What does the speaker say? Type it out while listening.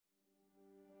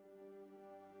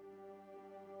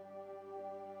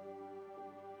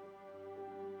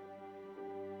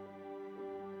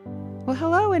Well,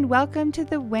 hello and welcome to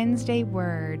the Wednesday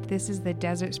Word. This is the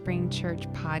Desert Spring Church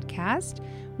podcast.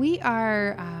 We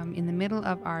are in the middle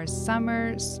of our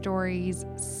Summer Stories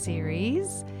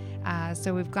series.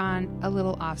 So we've gone a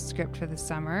little off script for the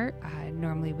summer.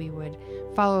 Normally we would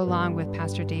follow along with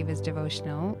Pastor David's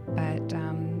devotional, but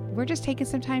we're just taking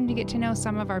some time to get to know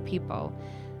some of our people.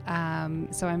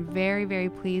 So I'm very, very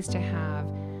pleased to have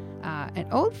an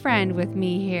old friend with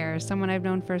me here, someone I've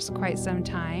known for quite some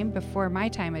time, before my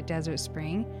time at Desert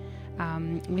Spring.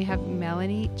 We have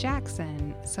Melanie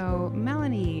Jackson. So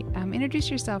Melanie, introduce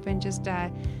yourself and just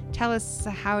tell us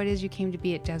how it is you came to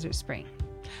be at Desert Spring.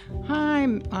 Hi,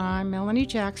 I'm Melanie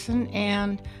Jackson,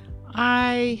 and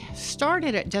I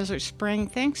started at Desert Spring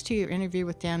thanks to your interview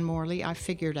with Dan Morley. I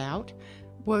figured out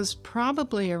was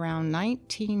probably around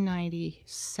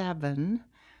 1997.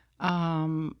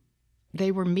 They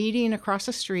were meeting across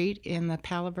the street in the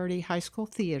Palo Verde High School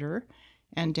Theater,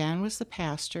 and Dan was the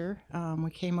pastor. We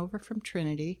came over from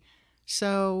Trinity.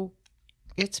 So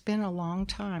it's been a long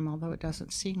time, although it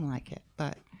doesn't seem like it,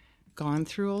 but gone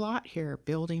through a lot here,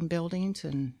 building buildings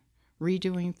and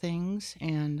redoing things.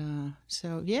 And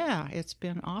so, yeah, it's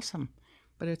been awesome,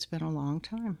 but it's been a long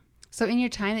time. So in your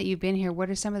time that you've been here, what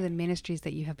are some of the ministries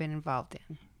that you have been involved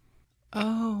in?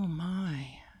 Oh,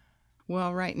 my.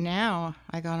 Well, right now,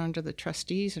 I got under the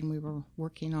trustees, and we were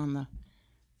working on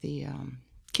the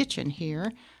kitchen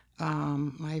here.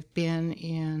 I've been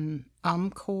in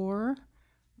UMCOR.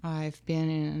 I've been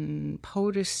in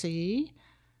Potosi.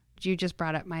 You just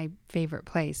brought up my favorite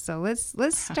place. So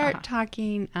let's start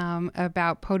talking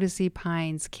about Potosi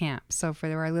Pines Camp. So for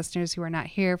our listeners who are not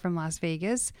here from Las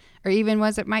Vegas, or even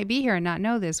ones that might be here and not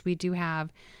know this, we do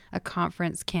have a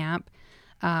conference camp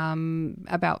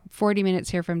about 40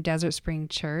 minutes here from Desert Spring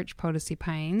Church, Potosi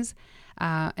Pines.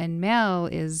 And Mel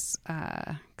is,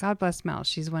 God bless Mel.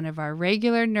 She's one of our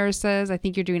regular nurses. I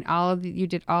think you did all of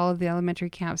the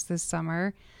elementary camps this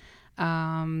summer.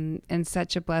 And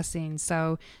such a blessing.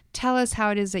 So tell us how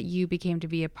it is that you became to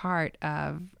be a part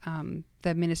of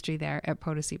the ministry there at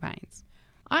Potosi Pines.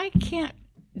 I can't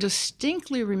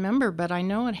distinctly remember, but I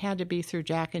know it had to be through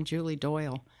Jack and Julie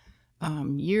Doyle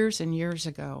years and years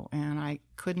ago, and I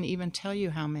couldn't even tell you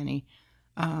how many.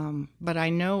 But I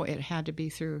know it had to be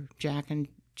through Jack and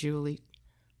Julie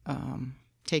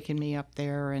taking me up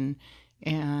there, and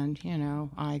you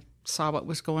know, I saw what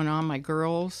was going on. My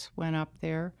girls went up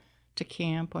there to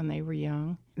camp when they were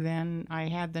young. Then I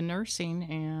had the nursing,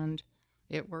 and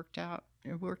it worked out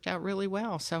really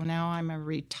well. So now I'm a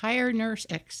retired nurse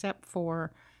except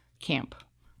for camp.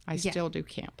 I still do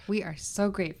camp. We are so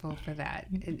grateful for that.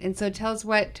 And so tell us,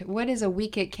 what is a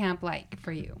week at camp like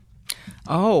for you?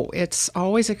 Oh, it's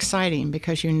always exciting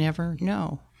because you never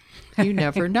know. You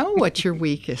never know what your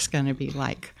week is going to be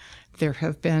like. There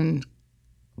have been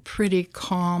pretty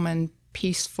calm and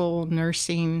peaceful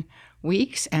nursing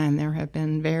weeks, and there have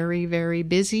been very, very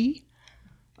busy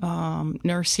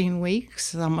nursing weeks.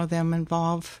 Some of them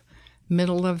involve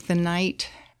middle of the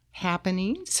night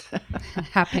happenings.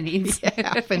 Happenings.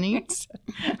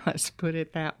 Let's put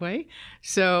it that way.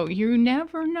 So you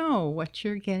never know what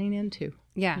you're getting into.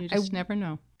 Yeah. You just never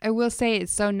know. I will say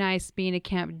it's so nice being a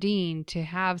camp dean to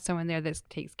have someone there that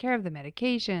takes care of the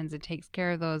medications, it takes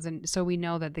care of those. And so we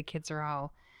know that the kids are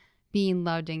all being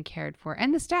loved and cared for,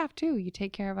 and the staff too. You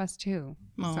take care of us too.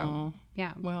 Oh, so,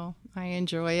 yeah. Well, I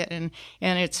enjoy it, and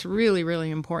it's really, really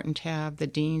important to have the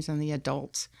deans and the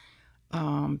adults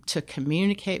to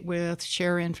communicate with,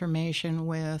 share information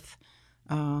with.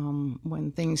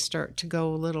 When things start to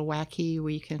go a little wacky,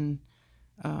 we can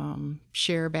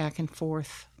share back and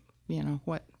forth. You know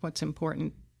what's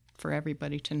important for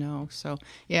everybody to know. So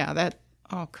yeah,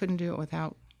 couldn't do it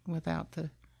without the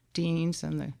deans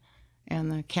and the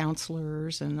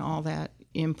counselors and all that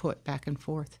input back and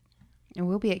forth. And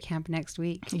we'll be at camp next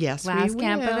week. Yes, Last we will.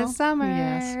 camp of the summer.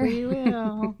 Yes, we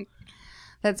will.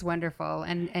 That's wonderful.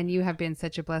 And you have been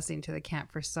such a blessing to the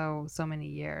camp for so many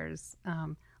years. A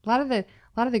lot of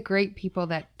the great people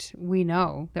that we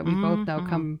know, that we both know,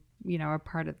 come, are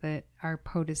part of our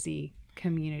Potosi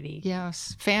community.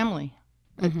 Yes, family.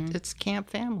 It's camp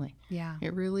family. Yeah.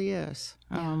 It really is.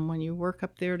 When you work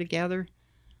up there together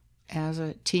as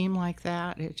a team like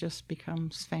that, it just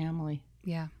becomes family.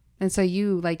 Yeah. And so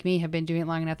you, like me, have been doing it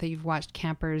long enough that you've watched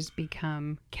campers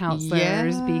become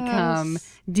counselors, become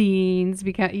deans,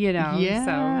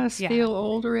 Yes, so, yeah. Feel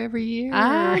older every year.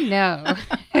 I know.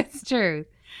 It's true.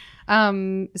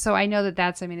 So I know that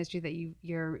that's a ministry that you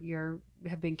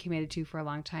have been committed to for a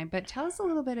long time. But tell us a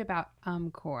little bit about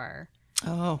UMCOR.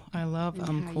 Oh, I love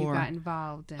UMCOR. How you got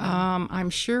involved. I'm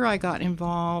sure I got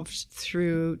involved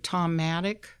through Tom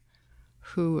Maddock,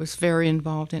 who was very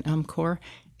involved in UMCOR.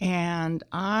 And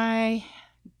I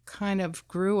kind of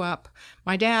grew up,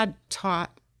 my dad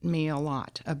taught me a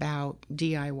lot about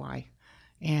DIY.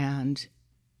 And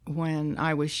when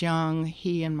I was young,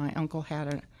 he and my uncle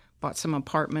bought some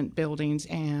apartment buildings,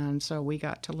 and so we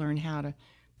got to learn how to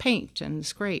paint and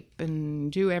scrape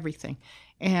and do everything.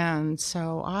 And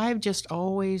so I've just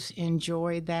always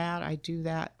enjoyed that. I do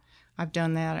that. I've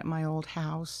done that at my old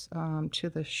house, to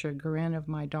the chagrin of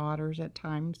my daughters at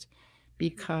times,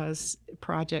 because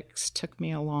projects took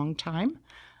me a long time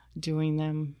doing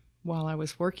them while I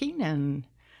was working and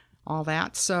all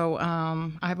that. So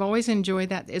I've always enjoyed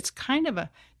that. It's kind of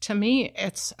to me,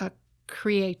 it's a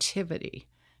creativity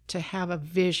to have a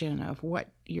vision of what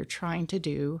you're trying to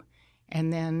do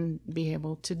and then be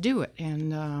able to do it.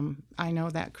 And I know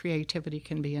that creativity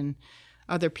can be in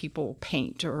other people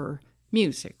paint or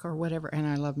music or whatever, and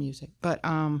I love music. But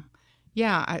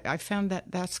I found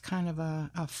that that's kind of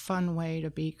a fun way to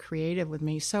be creative with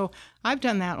me. So I've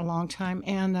done that a long time,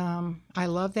 and I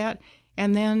love that.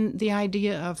 And then the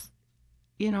idea of,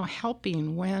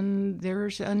 helping when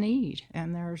there's a need,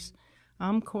 and there's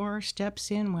UMCOR steps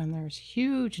in when there's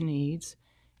huge needs,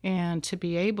 and to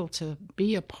be able to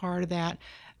be a part of that.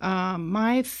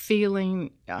 My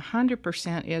feeling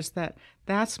 100% is that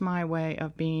that's my way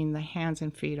of being the hands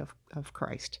and feet of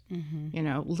Christ.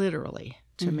 Literally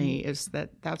to me is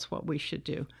that's what we should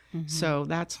do. So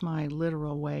that's my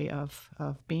literal way of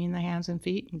being the hands and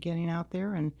feet and getting out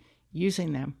there and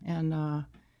using them,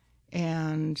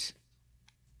 and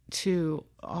to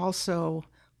also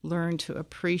learn to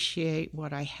appreciate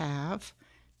what I have,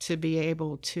 to be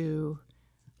able to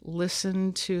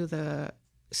listen to the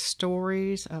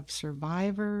stories of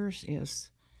survivors is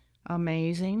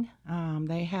amazing.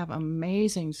 They have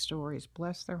amazing stories,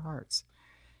 bless their hearts.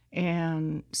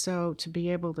 And so to be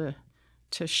able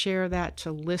to share that,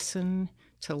 to listen,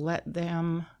 to let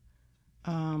them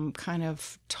kind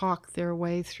of talk their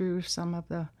way through some of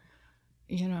the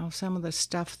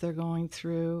stuff they're going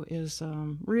through is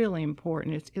really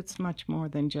important. It's much more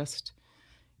than just,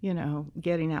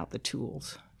 getting out the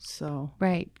tools. So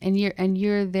right, and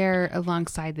you're there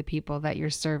alongside the people that you're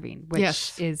serving, which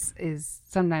yes. is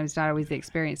sometimes not always the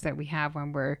experience that we have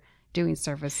when we're doing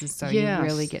services. So yes. You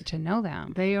really get to know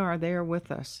them. They are there with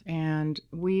us, and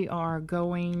we are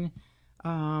going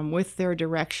with their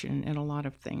direction in a lot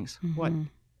of things.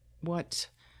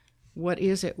 What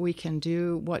is it we can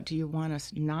do? What do you want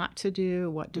us not to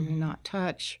do? What do we not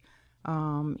touch?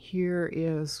 Here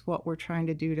is what we're trying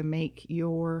to do to make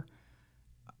your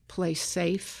place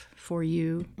safe for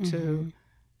you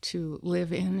to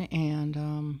live in.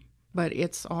 And but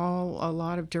it's all a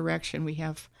lot of direction. We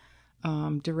have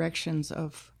directions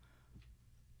of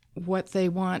what they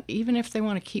want, even if they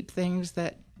want to keep things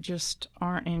that just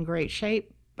aren't in great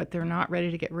shape, but they're not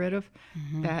ready to get rid of,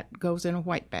 that goes in a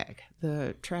white bag.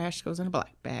 The trash goes in a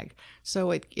black bag.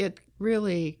 So it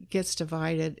really gets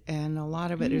divided, and a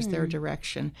lot of it is their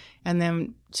direction. And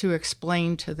then to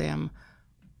explain to them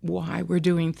why we're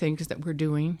doing things that we're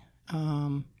doing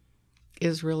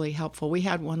is really helpful. We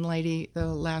had one lady the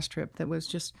last trip that was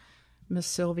just Miss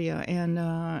Sylvia,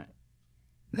 and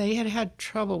they had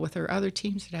trouble with her. Other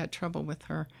teams had trouble with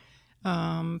her.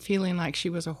 Feeling like she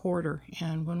was a hoarder.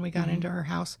 And when we got into her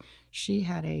house, she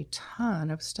had a ton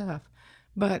of stuff.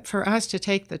 But for us to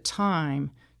take the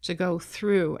time to go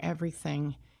through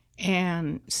everything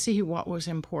and see what was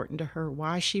important to her,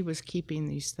 why she was keeping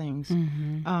these things,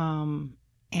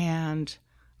 and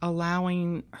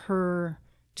allowing her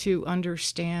to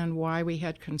understand why we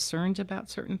had concerns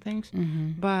about certain things.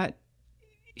 But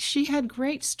she had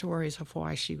great stories of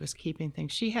why she was keeping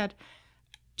things. She had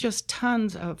just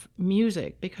tons of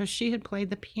music because she had played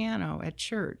the piano at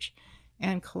church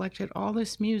and collected all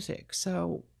this music.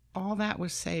 So all that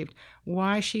was saved.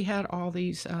 Why she had all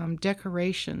these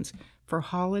decorations for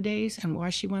holidays and why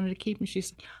she wanted to keep them. She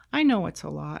said, I know it's a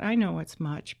lot. I know it's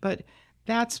much, but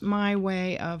that's my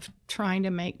way of trying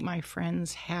to make my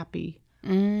friends happy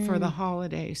for the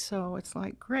holidays. So it's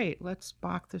like, great, let's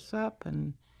box this up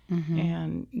and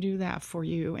do that for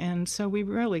you. And so we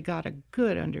really got a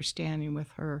good understanding with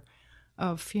her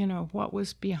of, what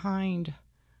was behind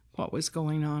what was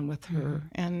going on with her.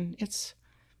 And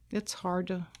it's hard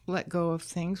to let go of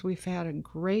things. We've had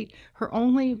her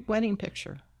only wedding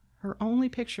picture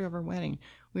of her wedding,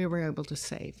 we were able to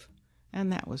save.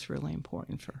 And that was really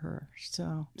important for her.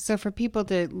 So for people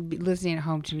to be listening at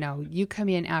home to know, you come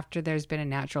in after there's been a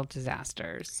natural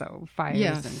disaster. So fires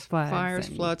and floods.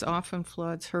 Floods, often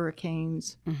floods,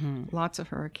 hurricanes, lots of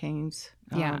hurricanes.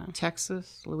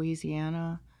 Texas,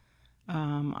 Louisiana.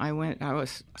 I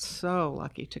was so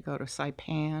lucky to go to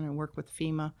Saipan and work with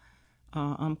FEMA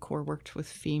UMCOR worked with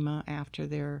FEMA after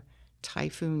their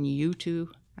Typhoon Yutu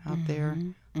out there.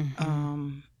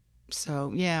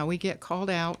 So, yeah, we get called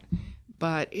out,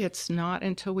 but it's not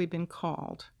until we've been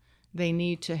called. They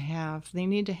need to have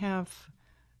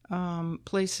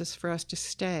places for us to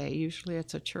stay. Usually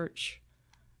it's a church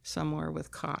somewhere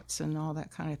with cots and all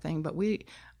that kind of thing. But we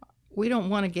don't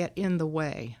want to get in the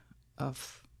way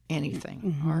of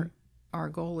anything. Our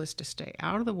goal is to stay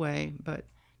out of the way, but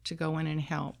to go in and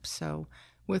help. So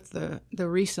with the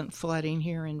recent flooding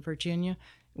here in Virginia,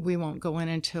 we won't go in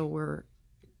until we're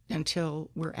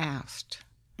asked.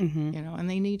 And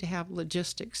they need to have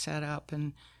logistics set up,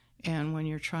 and when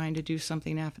you're trying to do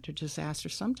something after disaster,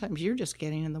 sometimes you're just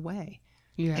getting in the way.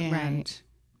 Yeah, and right.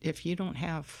 if you don't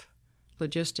have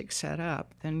logistics set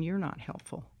up, then you're not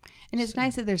helpful. And it's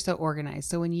nice that they're so organized.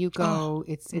 So when you go,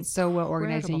 it's so well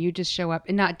organized, and you just show up,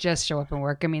 and not just show up and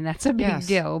work. I mean, that's a big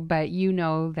deal, but you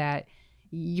know that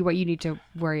what you need to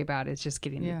worry about is just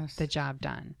getting the job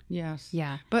done. Yes.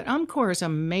 Yeah. But UMCOR is an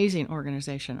amazing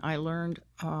organization. I learned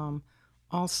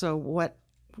also what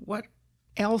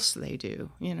else they do.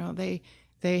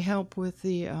 They help with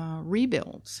the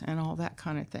rebuilds and all that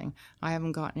kind of thing. I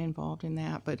haven't gotten involved in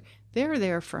that, but they're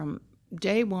there from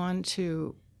day one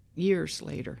to years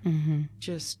later.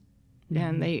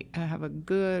 And they have a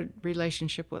good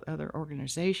relationship with other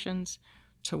organizations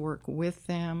to work with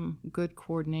them, good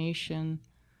coordination,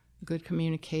 good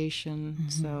communication.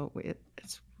 So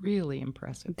it's really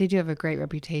impressive. They do have a great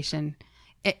reputation.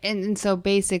 And so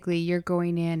basically you're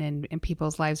going in and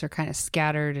people's lives are kind of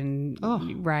scattered and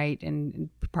and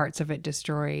parts of it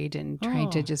destroyed, and trying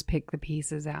to just pick the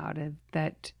pieces out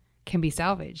that can be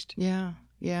salvaged. Yeah.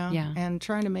 And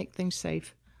trying to make things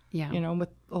safe. Yeah. With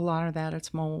a lot of that,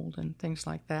 it's mold and things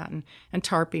like that, and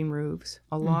tarping roofs,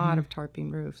 a lot of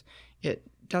tarping roofs. It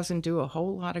doesn't do a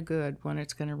whole lot of good when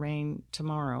it's going to rain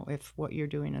tomorrow if what you're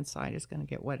doing inside is going to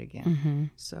get wet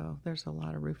again. So there's a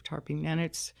lot of roof tarping, and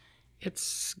it's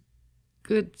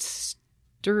good,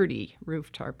 sturdy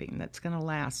roof tarping that's going to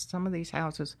last. Some of these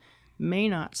houses may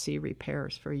not see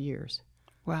repairs for years.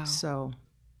 Wow. So,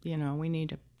 we need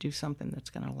to do something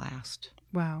that's going to last.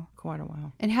 Wow. Quite a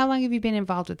while. And how long have you been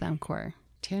involved with UMCOR?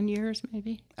 10 years,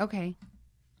 maybe. Okay.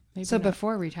 Maybe so not.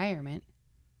 Before retirement.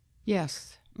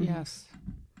 Yes. Yes.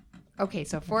 Okay,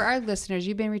 so for our listeners,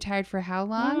 you've been retired for how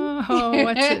long? Oh,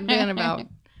 what's it been? About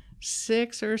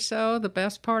 6 or so, the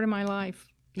best part of my life.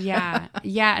 Yeah.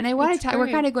 And I want to talk, we're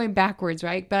kind of going backwards,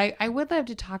 right? But I would love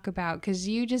to talk about, because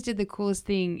you just did the coolest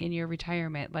thing in your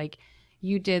retirement. Like,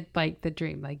 you did like the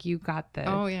dream. Like, you got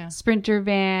the Sprinter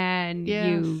van,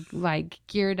 you like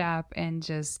geared up and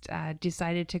just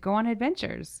decided to go on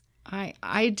adventures.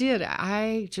 I did.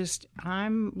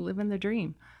 I'm living the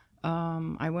dream.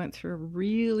 I went through a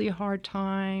really hard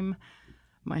time.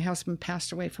 My husband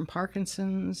passed away from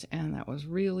Parkinson's, and that was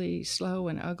really slow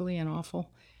and ugly and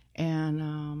awful.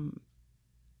 And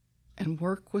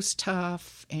work was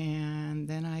tough. And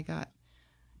then I got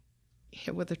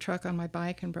hit with a truck on my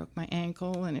bike and broke my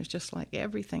ankle, and it was just like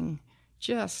everything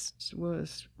just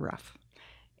was rough.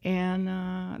 And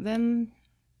then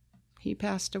he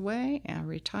passed away, and I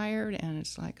retired, and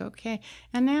it's like, okay,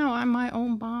 and now I'm my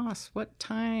own boss. What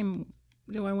time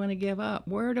do I want to give up?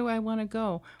 Where do I want to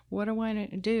go? What do I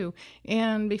want to do?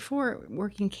 And before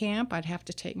working camp, I'd have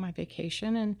to take my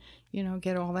vacation and,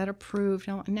 get all that approved.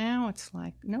 Now it's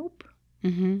like, nope.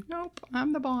 Nope,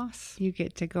 I'm the boss. You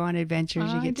get to go on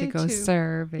adventures. You get to go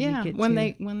serve. And you get when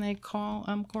they call,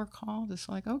 UMCOR called, it's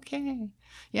like, okay.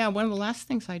 Yeah, one of the last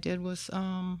things I did was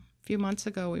a few months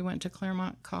ago, we went to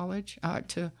Claremont College,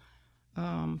 to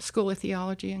School of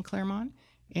Theology in Claremont,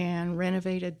 and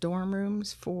renovated dorm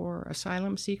rooms for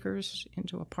asylum seekers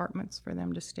into apartments for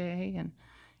them to stay.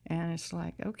 And it's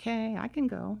like, okay, I can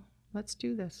go. Let's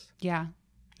do this. Yeah.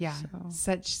 So.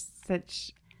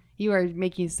 Such. You are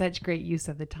making such great use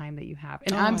of the time that you have.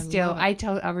 And I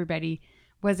tell everybody,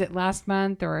 was it last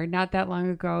month or not that long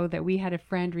ago that we had a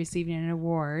friend receiving an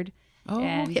award?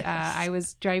 I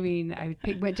was driving,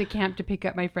 went to camp to pick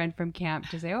up my friend from camp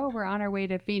to say, we're on our way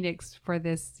to Phoenix for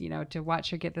this, to watch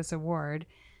her get this award,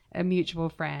 a mutual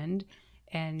friend.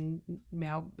 And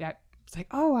Mel, it's like,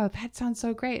 that sounds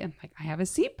so great. I'm like, I have a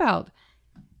seatbelt.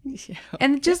 Yeah.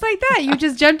 And just like that, you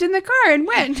just jumped in the car and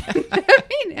went.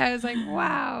 I was like,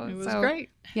 wow. It was great.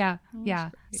 Yeah.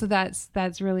 Great. So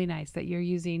that's really nice that you're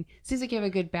using, seems like you have a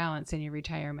good balance in your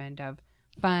retirement of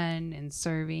fun and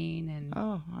serving. And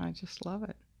I just love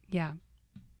it. Yeah.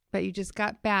 But you just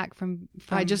got back from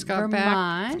I just got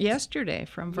Vermont. back yesterday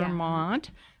from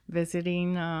Vermont,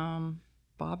 visiting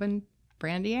Bob and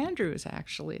Brandy Andrews,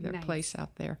 actually, their place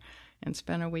out there, and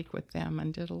spent a week with them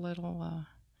and did a little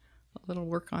little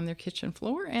work on their kitchen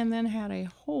floor, and then had a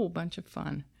whole bunch of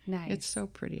fun. Nice. It's so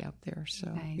pretty out there. So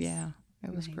Nice. yeah,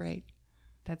 it was Nice. great.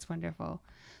 That's wonderful.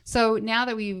 So now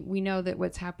that we know that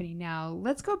what's happening now,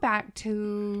 let's go back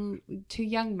to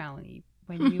young Melanie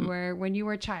when you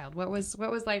were a child. What was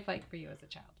life like for you as a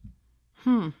child?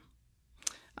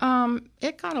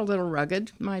 It got a little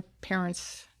rugged. My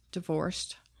parents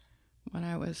divorced when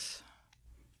I was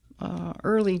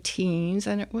early teens,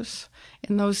 and it was,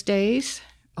 in those days,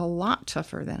 a lot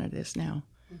tougher than it is now.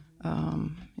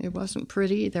 It wasn't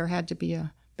pretty. There had to be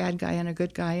a bad guy and a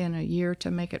good guy in a year to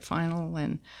make it final,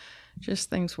 and just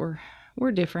things were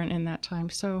different in that time.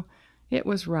 So it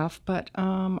was rough, but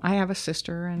I have a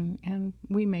sister, and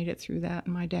we made it through that.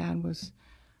 And my dad was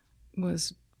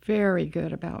very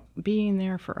good about being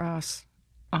there for us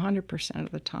 100%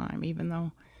 of the time, even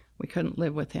though we couldn't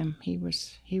live with him. He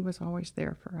was always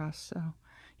there for us. So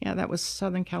yeah, that was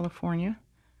Southern California.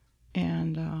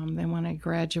 And then when I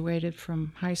graduated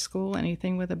from high school,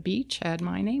 anything with a beach had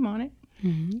my name on it.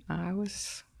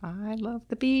 I loved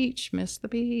the beach, missed the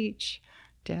beach.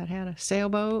 Dad had a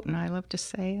sailboat, and I loved to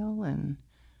sail. And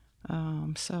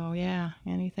so, yeah,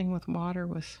 anything with water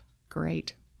was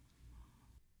great.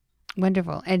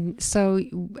 Wonderful. And so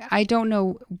I don't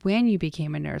know when you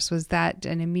became a nurse. Was that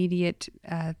an immediate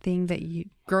thing that you...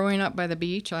 Growing up by the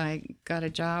beach, I got a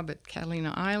job at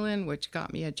Catalina Island, which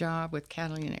got me a job with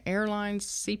Catalina Airlines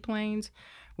seaplanes,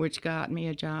 which got me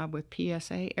a job with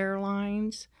PSA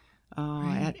Airlines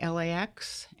at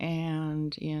LAX.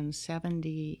 And in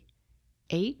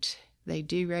 78, they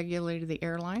deregulated the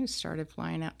airlines, started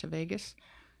flying out to Vegas.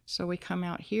 So we come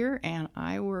out here, and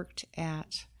I worked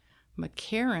at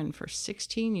McCarran for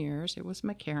 16 years. It was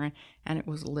McCarran, and it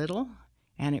was little,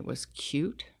 and it was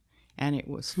cute, and it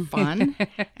was fun,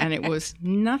 and it was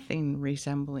nothing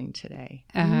resembling today.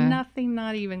 Nothing,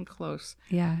 not even close.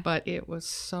 Yeah. But it was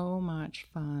so much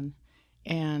fun.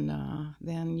 And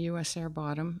then U.S. Air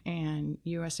bought them, and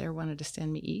U.S. Air wanted to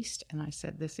send me east, and I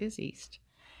said, this is east.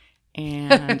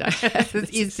 And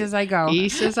east as I go.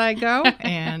 East as I go.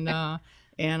 And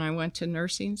I went to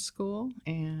nursing school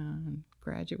and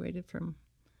graduated from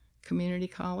community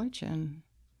college, and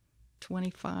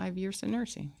 25 years of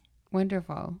nursing.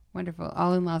 Wonderful. Wonderful.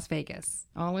 All in Las Vegas.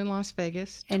 All in Las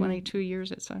Vegas, And 22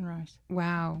 years at Sunrise.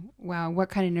 Wow. Wow. What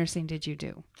kind of nursing did you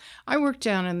do? I worked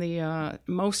down in the,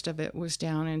 most of it was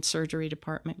down in surgery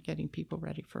department, getting people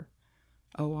ready for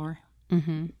OR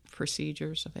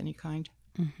procedures of any kind.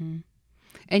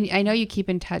 And I know you keep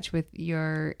in touch with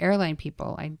your airline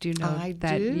people. I do know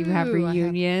that you have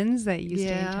reunions that you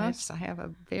stay in touch. Yes, I have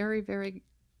a very, very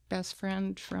best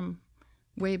friend from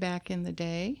way back in the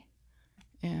day.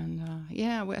 And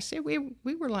I say we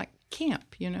were like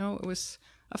camp, you know. It was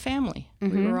a family.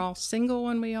 We were all single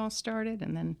when we all started,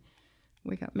 and then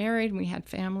we got married, and we had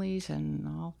families, and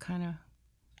all kind of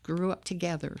grew up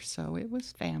together. So it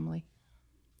was family.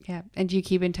 Yeah. And do you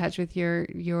keep in touch with your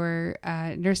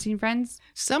nursing friends?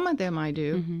 Some of them I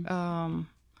do.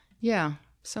 Yeah,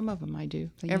 some of them I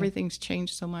do. Yeah. Everything's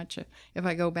changed so much. If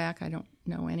I go back, I don't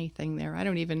know anything there. I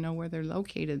don't even know where they're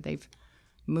located. They've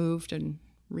moved and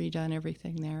redone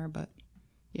everything there, but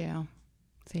yeah.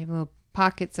 So you have little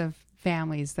pockets of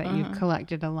families that you've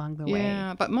collected along the way.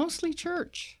 Yeah, but mostly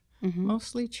church.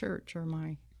 Mostly church are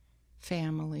my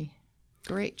family.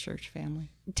 Great church family.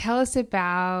 Tell us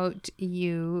about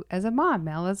you as a mom,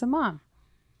 Mel as a mom.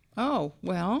 Oh,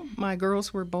 well, my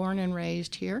girls were born and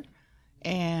raised here,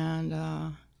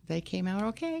 and they came out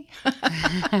okay.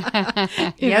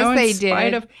 They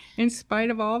did. In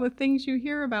spite of all the things you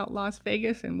hear about Las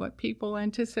Vegas and what people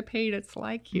anticipate it's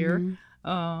like here,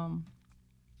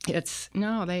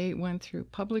 they went through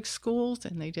public schools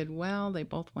and they did well. They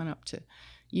both went up to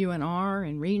UNR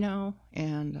in Reno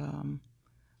and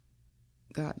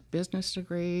got business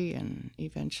degree, and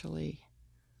eventually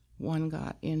one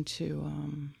got into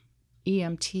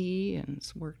EMT and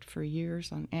has worked for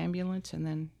years on ambulance, and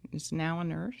then is now a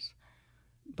nurse.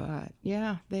 But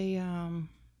yeah, they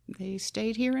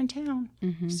stayed here in town.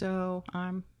 So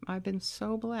I've been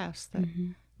so blessed that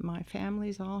my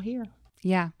family's all here.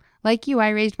 Yeah. Like you, I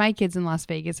raised my kids in Las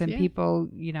Vegas, and people,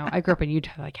 you know, I grew up in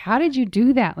Utah. Like, how did you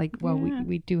do that? Like, well,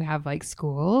 we do have like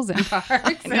schools and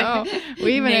parks. No,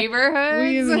 we even neighborhoods.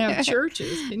 We even have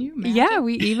churches. Can you imagine? Yeah,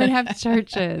 we even have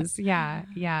churches.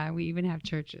 Yeah, we even have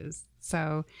churches.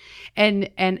 So, and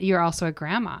you're also a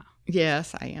grandma.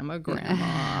 Yes, I am a grandma.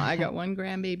 I got one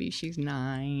grandbaby. She's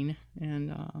 9,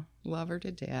 and love her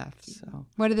to death. So,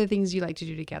 what are the things you like to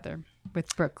do together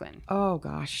with Brooklyn? Oh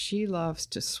gosh, she loves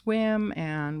to swim,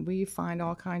 and we find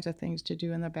all kinds of things to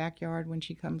do in the backyard when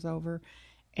she comes over.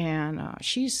 And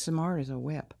she's smart as a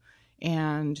whip,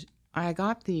 and I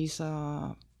got these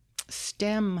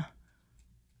STEM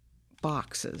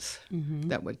boxes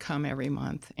that would come every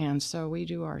month, and so we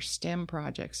do our STEM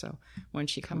project. So when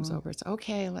she comes over, it's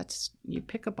okay. You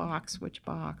pick a box, which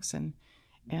box, and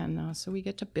so we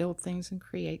get to build things and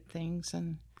create things,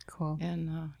 and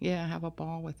have a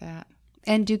ball with that.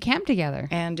 And do camp together.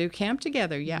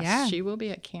 Yes. Yeah. She will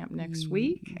be at camp next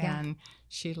week, and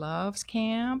she loves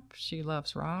camp. She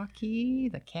loves Rocky,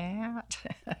 the cat.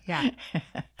 Yeah,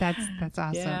 that's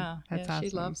awesome. Yeah, that's awesome.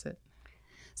 She loves it.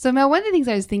 So Mel, one of the things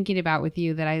I was thinking about with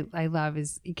you that I love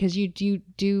is because you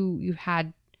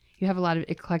have a lot of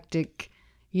eclectic,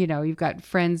 you've got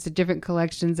friends, different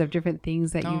collections of different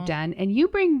things that you've done, and you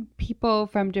bring people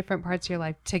from different parts of your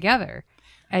life together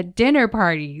at dinner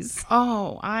parties.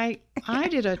 Oh, I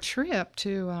did a trip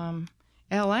to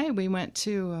L.A. We went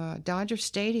to Dodger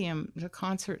Stadium to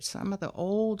concert some of the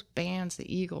old bands,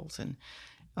 the Eagles and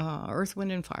Earth,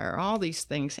 Wind and Fire, all these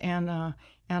things, and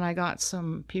I got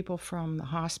some people from the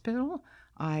hospital.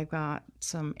 I got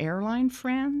some airline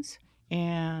friends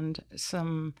and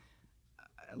some.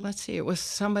 Let's see, it was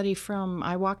somebody from.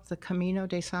 I walked the Camino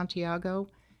de Santiago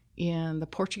in the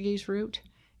Portuguese route.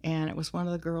 And it was one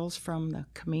of the girls from the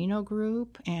Camino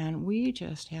group, and we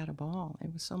just had a ball.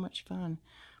 It was so much fun.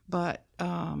 But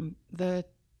the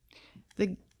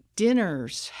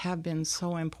dinners have been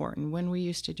so important. When we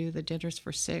used to do the dinners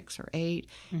for 6 or 8,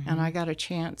 and I got a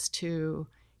chance to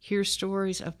hear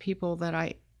stories of people that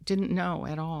I didn't know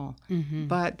at all.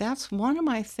 But that's one of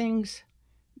my things.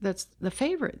 That's the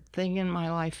favorite thing in my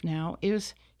life now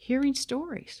is hearing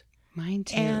stories. Mine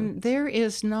too. And there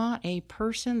is not a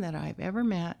person that I've ever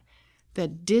met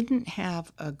that didn't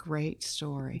have a great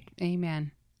story.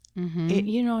 Amen.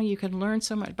 You can learn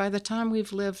so much. By the time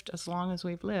we've lived as long as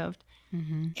we've lived,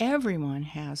 everyone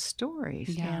has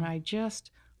stories. Yeah. And I just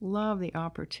love the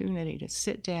opportunity to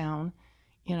sit down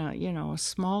in a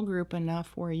small group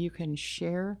enough where you can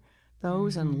share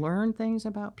those and learn things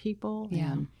about people.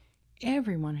 Yeah. And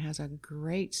everyone has a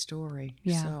great story.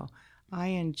 Yeah. So I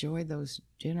enjoyed those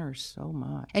dinners so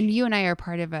much. And you and I are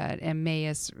part of an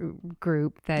Emmaus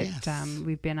group that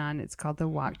we've been on. It's called the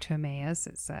Walk to Emmaus.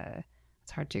 It's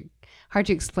hard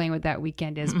to explain what that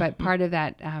weekend is, but part of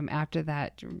that after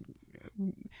that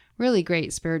really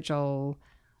great spiritual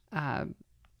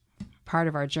part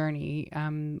of our journey,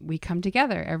 we come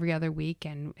together every other week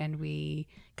and we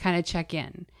kind of check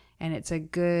in. And it's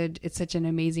such an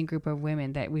amazing group of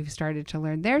women that we've started to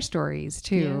learn their stories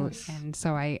too. Yes. And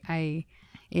so I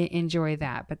enjoy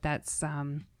that. But that's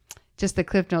just the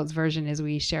Cliff Notes version is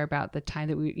we share about the time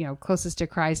that we, closest to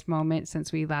Christ moment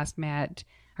since we last met,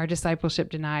 our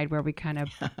discipleship denied, where we kind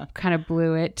of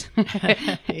blew it.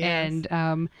 Yes.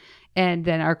 And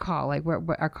then our call, like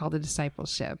our call to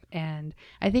discipleship. And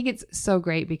I think it's so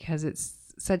great because it's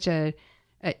such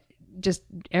just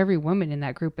every woman in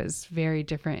that group is very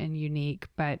different and unique,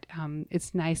 but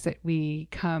it's nice that we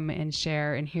come and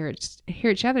share and hear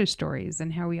each other's stories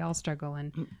and how we all struggle,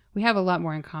 and we have a lot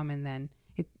more in common than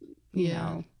you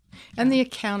know. And the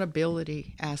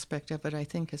accountability aspect of it, I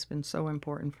think, has been so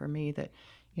important for me that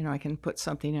I can put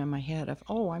something in my head of,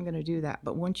 I'm going to do that.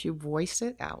 But once you voice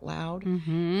it out loud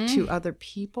to other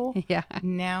people,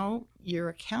 now you're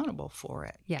accountable for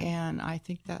it. Yeah. And I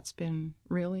think that's been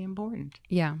really important.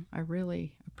 Yeah. I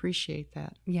really appreciate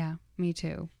that. Yeah, me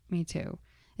too.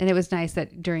 And it was nice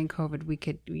that during COVID we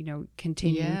could,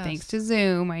 continue thanks to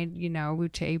Zoom. We were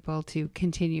able to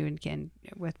continue again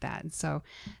with that. And so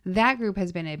that group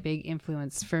has been a big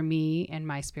influence for me and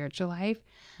my spiritual life.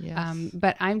 Yes.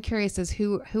 But I'm curious as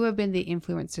who have been the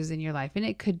influencers in your life? And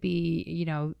it could be,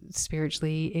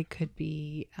 spiritually, it could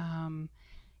be,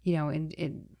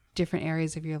 in different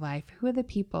areas of your life. Who are the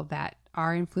people that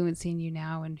are influencing you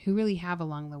now and who really have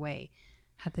along the way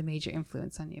had the major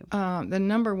influence on you? The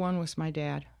number one was my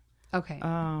dad. Okay.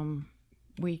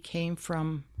 We came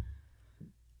from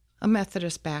a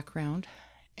Methodist background,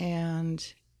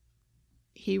 and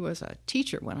he was a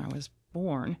teacher when I was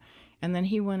born, and then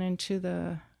he went into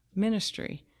the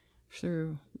ministry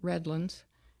through Redlands,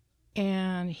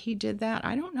 and he did that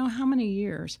I don't know how many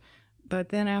years, but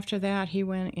then after that he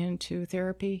went into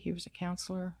therapy. He was a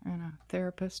counselor and a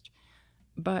therapist.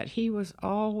 But he was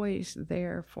always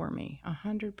there for me,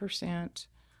 100%,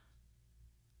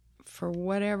 for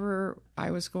whatever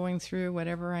I was going through,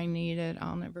 whatever I needed.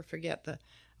 I'll never forget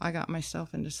I got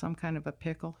myself into some kind of a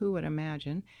pickle. Who would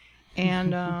imagine?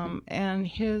 And and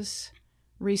his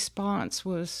response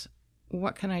was,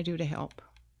 "What can I do to help?"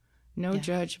 No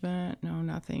judgment, no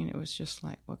nothing. It was just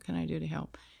like, "What can I do to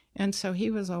help?" And so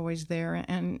he was always there,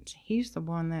 and he's the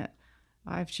one that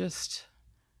I've just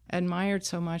admired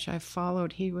so much. I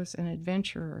followed. He was an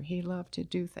adventurer. He loved to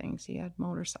do things. He had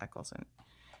motorcycles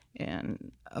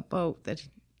and a boat that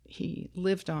he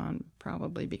lived on,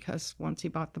 probably because once he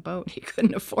bought the boat, he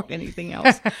couldn't afford anything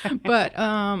else. But,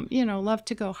 loved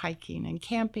to go hiking and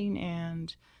camping,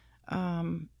 and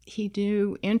he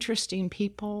knew interesting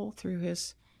people through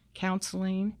his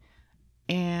counseling.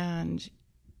 And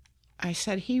I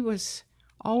said he was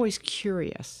always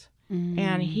curious,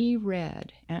 and he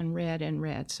read and read and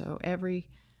read. So every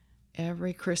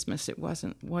Christmas, it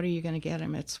wasn't, what are you going to get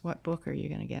him? It's, what book are you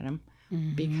going to get him?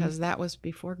 Because that was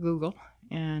before Google,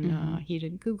 and he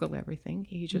didn't Google everything.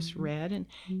 He just read, and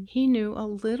he knew a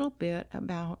little bit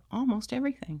about almost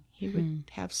everything. He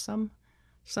would have some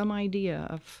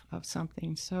idea of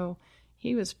something. So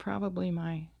he was probably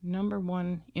my number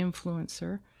one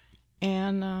influencer.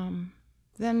 And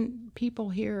then people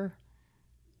here,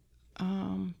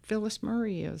 Phyllis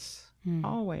Murray is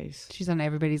always. She's on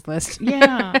everybody's list.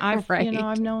 Yeah, Right.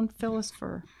 I've known Phyllis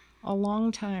for a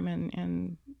long time,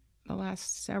 and the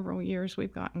last several years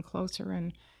we've gotten closer,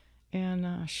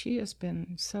 and she has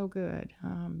been so good.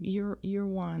 Year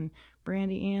one,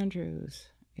 Brandy Andrews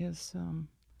is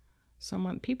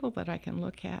people that I can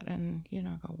look at and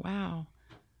go,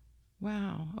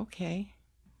 wow, okay.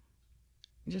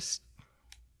 Just,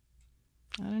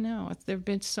 I don't know. There have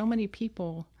been so many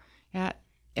people at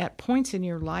points in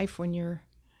your life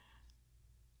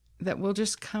that will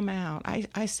just come out.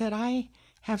 I said I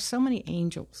have so many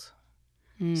angels.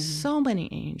 So many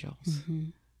angels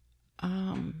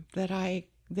that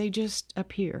they just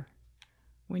appear.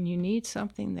 When you need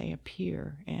something, they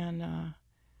appear. And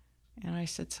I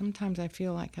said, sometimes I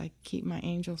feel like I keep my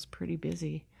angels pretty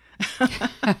busy.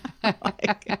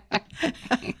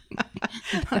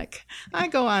 like I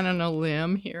go on a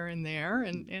limb here and there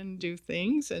and do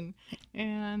things, and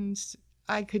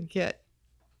I could get,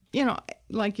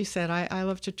 like you said, I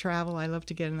love to travel. I love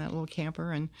to get in that little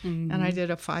camper, and I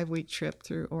did a 5-week trip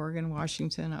through Oregon,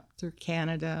 Washington, up through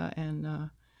Canada, and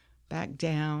back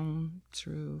down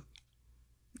through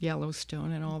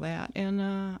Yellowstone and all that. And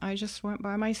I just went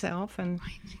by myself, and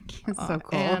so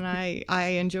cool. And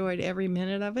I enjoyed every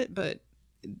minute of it. But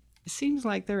it seems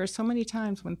like there are so many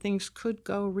times when things could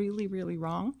go really, really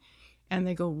wrong, and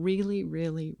they go really,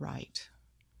 really right.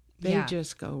 They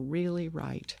just go really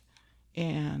right.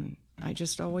 And I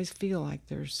just always feel like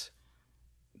there's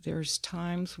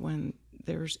times when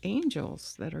there's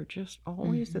angels that are just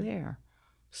always there.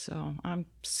 So I'm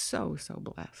so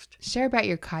blessed. Share about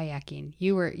your kayaking.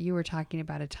 You were talking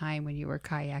about a time when you were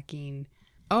kayaking.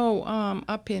 Oh,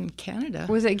 up in Canada.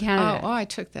 Was it Canada? Oh, I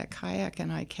took that kayak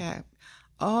and I kayaked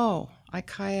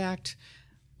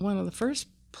one of the first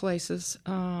places.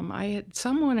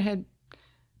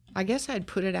 I guess I'd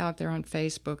put it out there on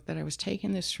Facebook that I was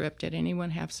taking this trip. Did anyone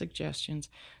have suggestions?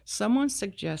 Someone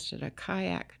suggested a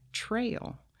kayak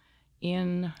trail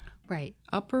in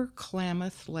Upper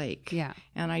Klamath Lake. Yeah.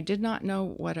 And I did not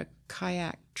know what a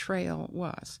kayak trail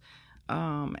was.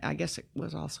 I guess it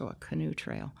was also a canoe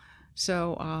trail.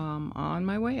 So on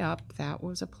my way up, that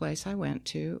was a place I went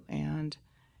to, and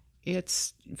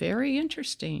it's very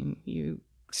interesting. You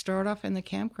start off in the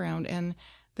campground, and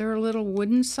there are little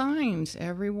wooden signs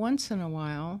every once in a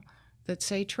while that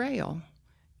say trail.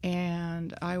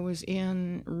 And I was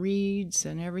in reeds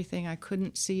and everything I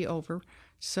couldn't see over,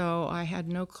 so I had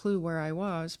no clue where I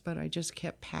was, but I just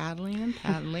kept paddling and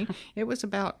paddling. It was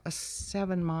about a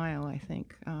 7-mile, I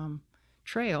think,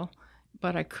 trail,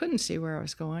 but I couldn't see where I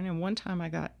was going. And one time I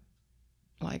got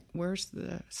like, where's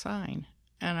the sign?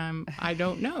 And I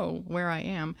don't know where I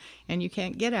am, and you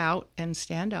can't get out and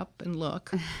stand up and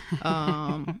look.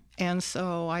 And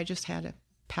so I just had to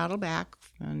paddle back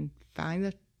and find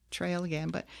the trail again.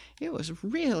 But it was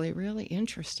really, really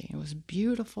interesting. It was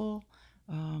beautiful,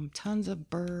 tons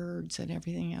of birds and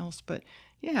everything else. But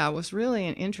yeah, it was really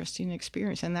an interesting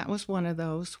experience. And that was one of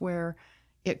those where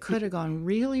it could have gone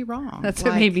really wrong. That's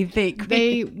what made me think.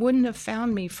 They wouldn't have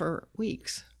found me for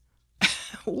weeks.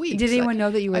 Weeks. Did anyone know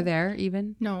that you were there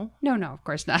even? No. No, of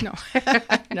course not. No.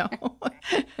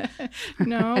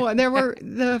 No. There were,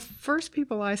 the first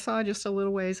people I saw just a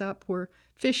little ways up were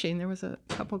fishing. There was a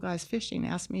couple guys fishing,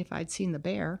 asked me if I'd seen the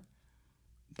bear.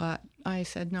 But I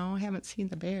said, no, I haven't seen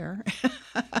the bear.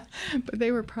 But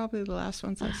they were probably the last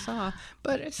ones I saw.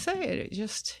 But I say it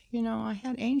just, I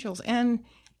had angels. And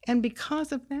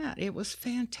because of that, it was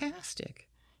fantastic.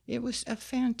 It was a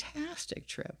fantastic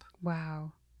trip.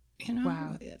 Wow.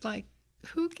 Wow. Like,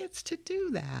 who gets to do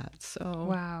that? So,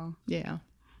 wow. Yeah.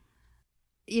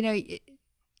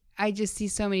 I just see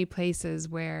so many places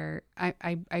where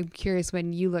I'm curious,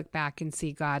 when you look back and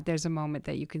see God, there's a moment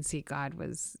that you can see God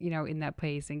was, in that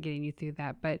place and getting you through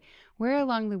that. But where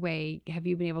along the way have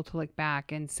you been able to look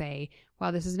back and say,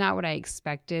 wow, this is not what I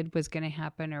expected was going to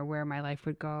happen, or where my life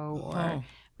would go, or,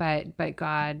 but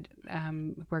God,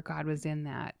 where God was in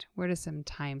that? What are some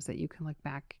times that you can look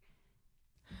back?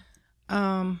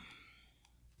 I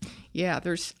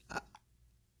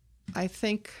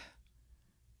think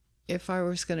if I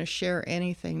was going to share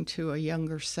anything to a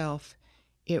younger self,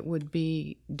 it would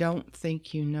be, don't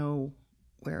think you know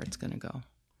where it's going to go.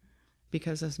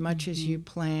 Because as much as you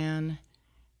plan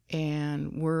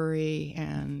and worry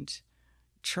and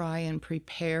try and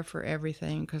prepare for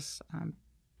everything, because I'm a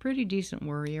pretty decent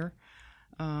worrier.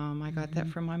 I got that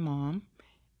from my mom.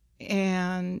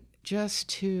 And just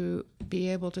to be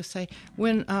able to say,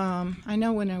 I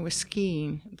know when I was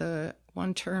skiing, the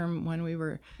one term when we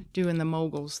were doing the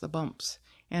moguls, the bumps,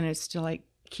 and it's to like,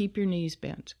 keep your knees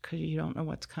bent because you don't know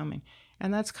what's coming.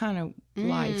 And that's kind of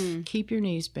life. Keep your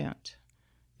knees bent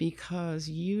because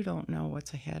you don't know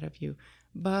what's ahead of you.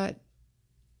 But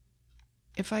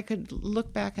if I could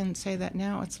look back and say that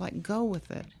now, it's like, go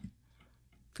with it.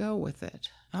 Go with it.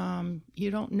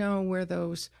 You don't know where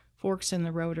those forks in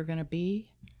the road are going to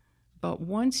be. But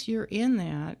once you're in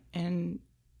that and,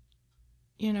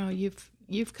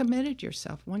 you've committed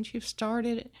yourself. Once you've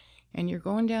started it and you're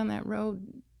going down that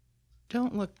road,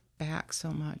 don't look back so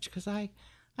much, because I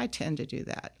tend to do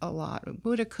that a lot.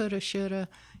 Woulda, coulda, shoulda,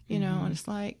 and it's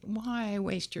like, why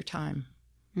waste your time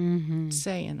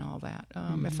saying all that?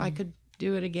 If I could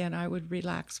do it again, I would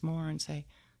relax more and say,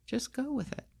 just go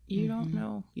with it. You don't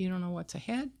know. You don't know what's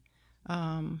ahead.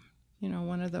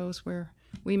 One of those where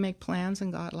we make plans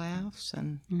and God laughs,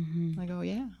 and I go,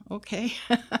 yeah, okay.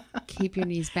 Keep your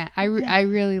knees bent. I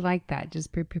really like that.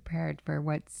 Just be prepared for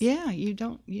what's. Yeah, you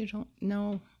don't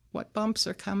know what bumps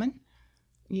are coming.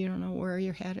 You don't know where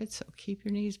you're headed, so keep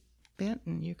your knees bent,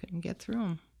 and you can get through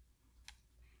them.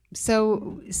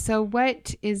 So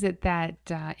what is it that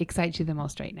excites you the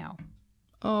most right now?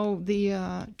 Oh,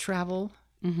 the travel.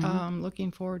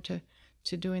 Looking forward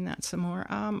to doing that some more.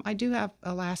 I do have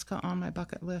Alaska on my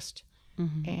bucket list,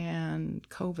 and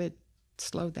COVID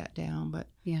slowed that down. But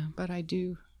I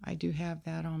do have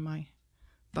that on my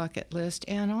bucket list,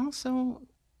 and also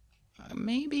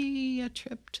maybe a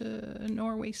trip to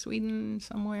Norway, Sweden,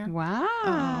 somewhere.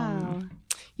 Wow.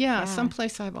 Yeah,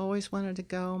 someplace I've always wanted to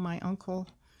go. My uncle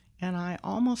and I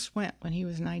almost went when he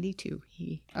was 92.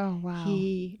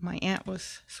 My aunt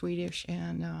was Swedish,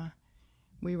 and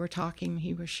we were talking,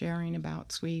 he was sharing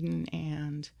about Sweden,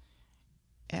 and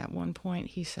at one point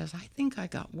he says, I think I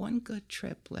got one good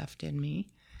trip left in me.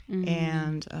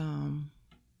 And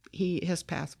his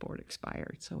passport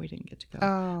expired, so we didn't get to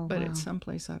go. But it's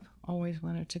someplace I've always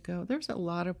wanted to go. There's a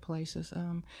lot of places.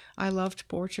 I loved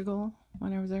Portugal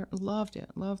when I was there. Loved it.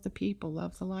 Loved the people.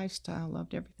 Loved the lifestyle.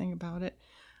 Loved everything about it.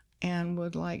 And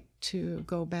would like to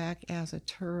go back as a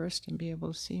tourist and be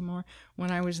able to see more. When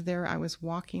I was there, I was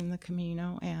walking the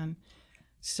Camino, and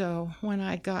so when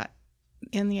I got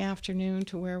in the afternoon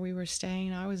to where we were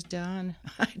staying, I was done.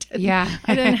 I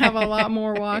didn't have a lot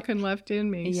more walking left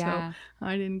in me, so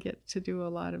I didn't get to do a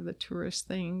lot of the tourist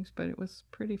things, but it was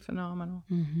pretty phenomenal.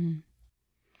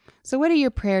 So what are your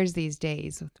prayers these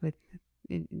days with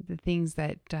the things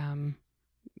that are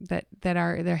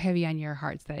heavy on your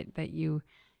hearts that you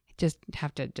just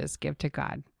have to just give to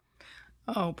God?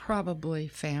 Oh, probably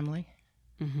family.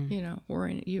 You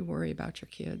worry about your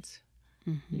kids.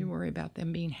 You worry about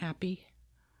them being happy.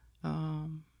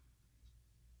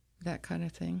 That kind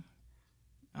of thing.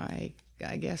 I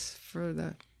guess for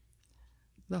the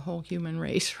whole human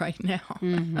race right now.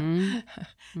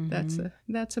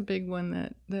 That's a big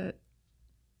one that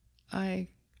I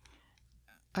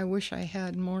wish I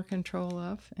had more control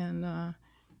of, and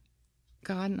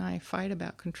God and I fight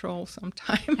about control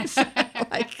sometimes.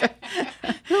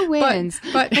 Who wins?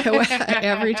 But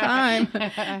every time,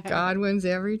 God wins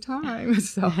every time.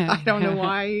 So I don't know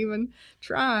why I even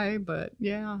try, but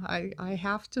yeah, I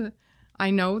have to. I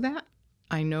know that,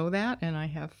 and I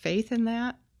have faith in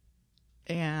that,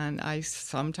 and I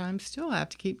sometimes still have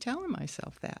to keep telling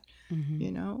myself that.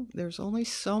 There's only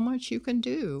so much you can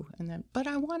do, but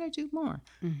I want to do more.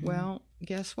 Well,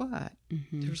 guess what?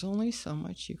 There's only so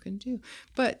much you can do.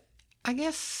 But I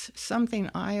guess something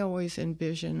I always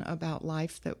envision about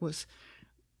life that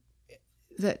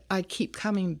I keep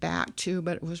coming back to,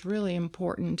 but it was really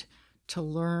important to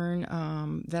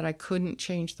learn, that I couldn't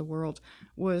change the world,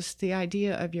 was the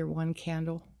idea of your one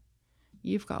candle.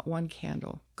 You've got one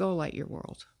candle. Go light your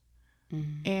world.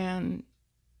 And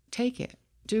take it.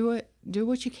 Do it. Do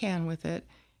what you can with it.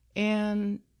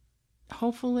 And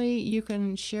hopefully you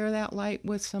can share that light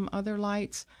with some other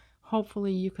lights.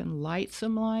 Hopefully you can light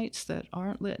some lights that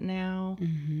aren't lit now.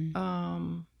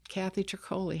 Kathy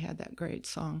Tricoli had that great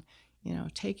song,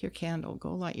 take your candle,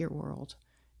 go light your world.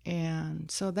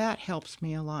 And so that helps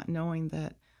me a lot, knowing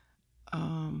that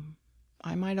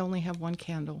I might only have one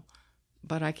candle,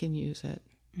 but I can use it,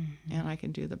 and I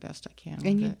can do the best I can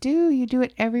And with it. you do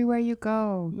it everywhere you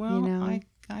go. Well,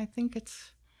 I think I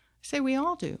say we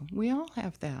all do. We all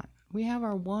have that. We have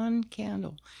our one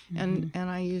candle. And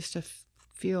I used to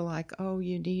feel like, oh,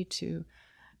 you need to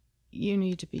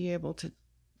be able to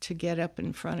get up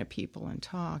in front of people and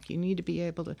talk. You need to be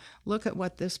able to look at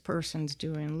what this person's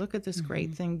doing, look at this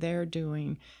great thing they're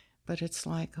doing. But it's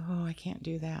like, oh, I can't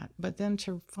do that. But then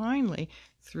to finally,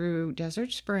 through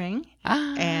Desert Spring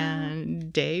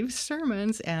and Dave's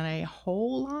sermons and a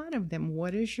whole lot of them,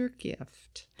 what is your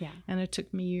gift? Yeah. And it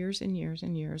took me years and years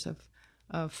and years of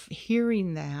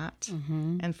hearing that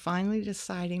and finally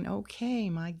deciding, okay,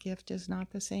 my gift is not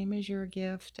the same as your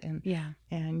gift,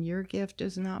 and your gift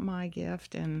is not my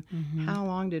gift. And how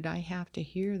long did I have to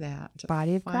hear that?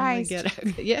 Body of Christ.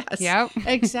 Yes. Yep.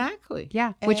 Exactly.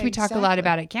 Yeah. Which we talk a lot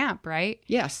about at camp, right?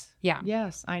 Yes. Yeah.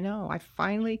 Yes, I know.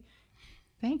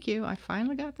 Thank you. I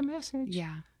finally got the message.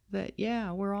 Yeah. That,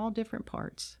 we're all different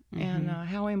parts, and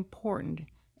how important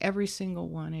every single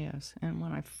one is. And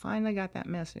when I finally got that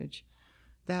message,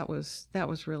 that was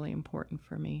really important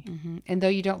for me. And though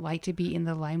you don't like to be in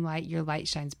the limelight, your light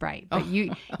shines bright. But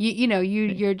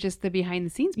you're just the behind the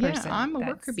scenes person. Yeah, I'm a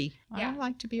worker bee. I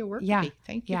like to be a worker bee.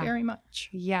 Thank you very much.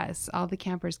 Yes, all the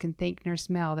campers can thank Nurse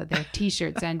Mel that their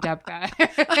T-shirts end up right.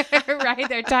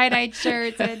 Their tie-dyed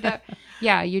shirts end up.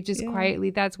 Yeah, you just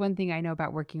quietly. That's one thing I know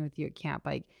about working with you at camp.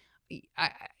 Like,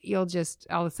 you'll just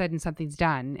all of a sudden something's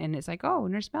done, and it's like, oh,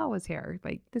 Nurse Mel was here.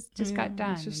 Like, this just got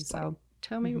done. So.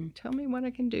 Tell me what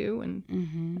I can do,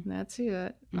 and that's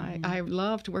it. I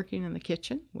loved working in the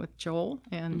kitchen with Joel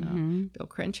and Bill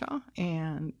Crenshaw,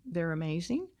 and they're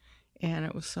amazing. And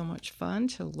it was so much fun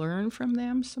to learn from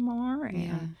them some more,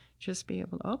 and just be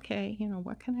able to, okay,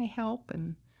 what can I help,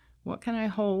 and what can I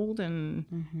hold,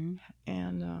 and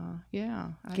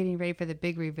getting ready for the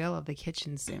big reveal of the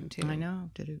kitchen soon too. I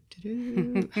know.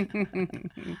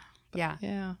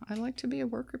 Yeah, I like to be a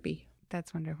worker bee.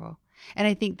 That's wonderful. And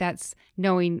I think that's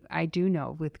knowing, I do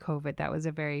know with COVID, that was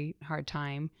a very hard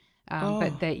time,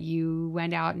 but that you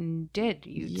went out and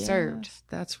served.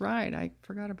 That's right. I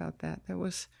forgot about that. That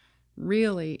was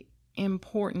really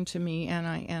important to me. And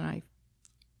I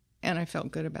felt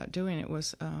good about doing it.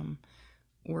 Was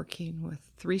working with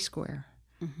Three Square.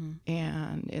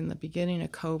 And in the beginning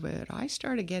of COVID, I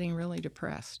started getting really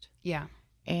depressed. Yeah.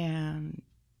 And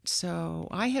so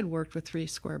I had worked with Three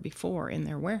Square before in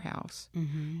their warehouse.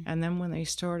 And then when they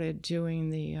started doing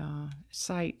the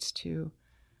sites to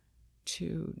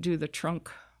do the trunk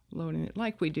loading,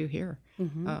 like we do here,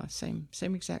 same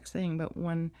exact thing. But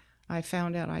when I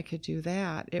found out I could do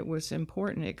that, it was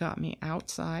important. It got me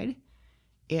outside.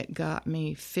 It got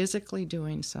me physically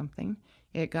doing something.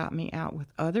 It got me out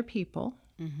with other people.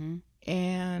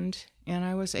 And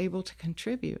I was able to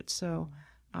contribute. So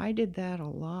I did that a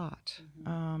lot.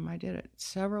 I did it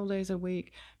several days a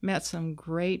week, met some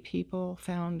great people,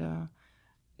 found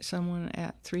someone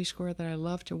at Three Square that I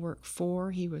loved to work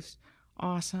for. He was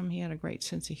awesome. He had a great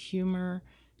sense of humor,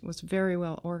 was very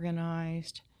well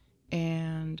organized.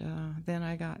 And then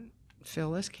I got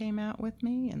Phyllis came out with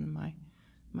me, and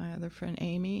my other friend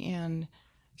Amy. And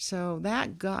so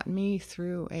that got me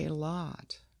through a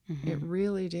lot. It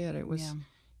really did. It was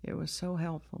so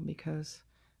helpful because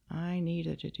I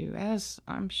needed to do, as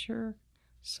I'm sure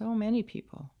so many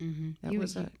people.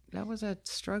 That was a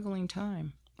struggling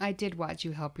time. I did watch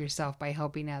you help yourself by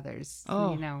helping others.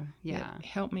 Oh, it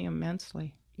helped me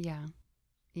immensely. Yeah.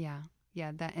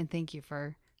 That, and thank you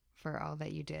for all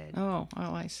that you did. Oh,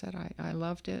 well, I said I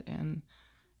loved it, and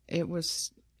it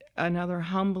was another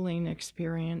humbling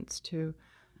experience to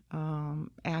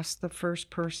ask the first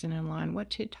person in line,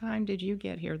 what time did you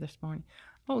get here this morning?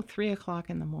 Oh, 3:00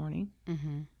 in the morning.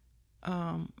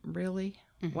 Really?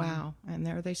 Wow. And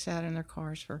there they sat in their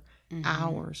cars for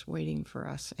hours waiting for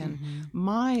us, and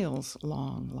miles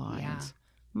long lines.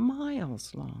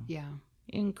 Miles long. Yeah.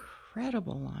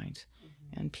 Incredible lines.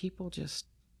 And people just,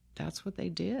 that's what they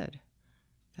did.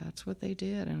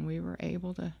 And we were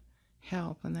able to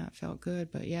help, and that felt good.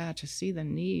 But yeah, to see the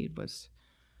need was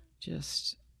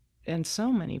just, in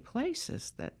so many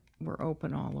places that were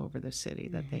open all over the city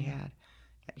that they had.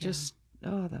 Just,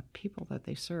 the people that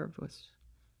they served was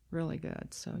really good.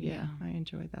 So I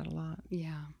enjoyed that a lot.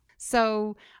 Yeah.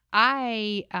 So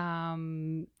I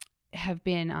have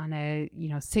been on a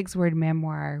 6-word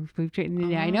memoir.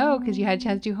 I know because you had a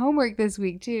chance to do homework this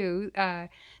week too,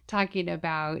 talking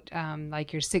about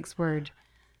like your 6-word.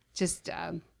 Just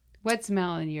what's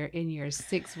Mel in your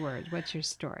 6 words? What's your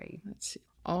story? Let's see.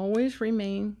 Always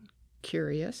remain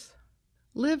curious.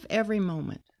 Live every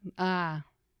moment.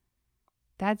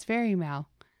 That's very Mel.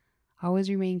 Always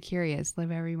remain curious.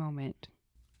 Live every moment.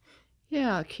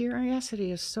 Yeah,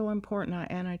 curiosity is so important,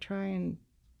 and I try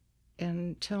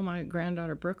and tell my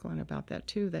granddaughter Brooklyn about that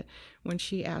too, that when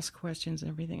she asks questions and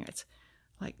everything, it's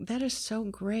like, that is so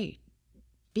great.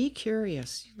 Be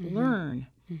curious. Mm-hmm. Learn.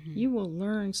 Mm-hmm. You will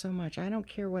learn so much. I don't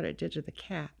care what it did to the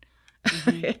cat.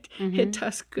 Mm-hmm. It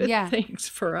does good things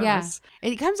for us.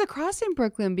 It comes across in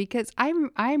Brooklyn because I'm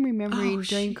remembering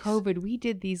during COVID, we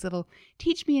did these little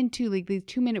teach me in 2, like these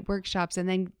 2-minute workshops, and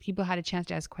then people had a chance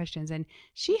to ask questions. And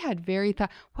she had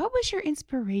what was your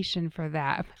inspiration for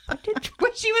that?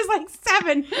 When she was like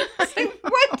 7.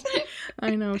 What?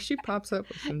 I know. She pops up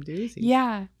with some doozies.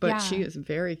 Yeah. But she is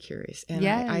very curious. And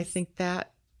I think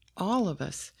that all of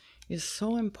us is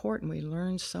so important. We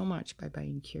learn so much by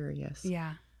being curious.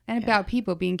 Yeah. And about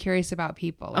people, being curious about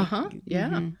people. Like, Yeah.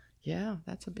 Mm-hmm. Yeah,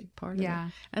 that's a big part of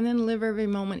it. And then live every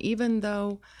moment, even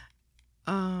though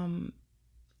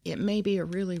it may be a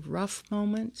really rough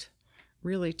moment,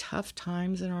 really tough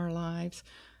times in our lives.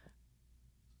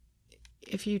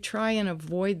 If you try and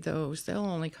avoid those, they'll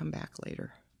only come back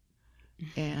later.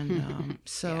 And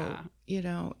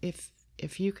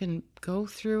if you can go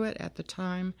through it at the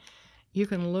time, you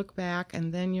can look back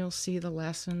and then you'll see the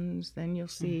lessons, then you'll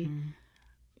see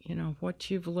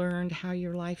what you've learned, how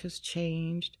your life has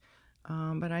changed.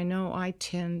 But I know I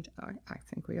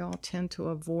think we all tend to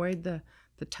avoid the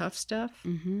tough stuff.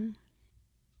 Mm-hmm.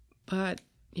 But,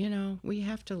 we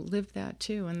have to live that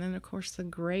too. And then, of course, the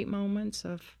great moments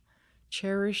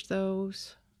cherish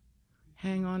those,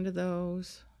 hang on to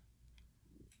those.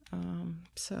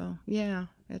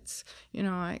 It's,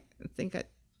 I think I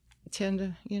tend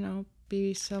to,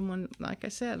 be someone, like I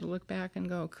said, look back and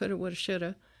go, coulda, woulda,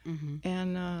 shoulda. Mm-hmm.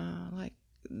 And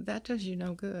that does you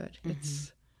no good. Mm-hmm.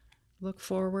 It's look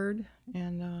forward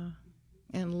and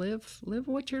live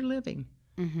what you're living.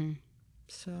 Mm-hmm.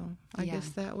 So I guess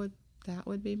that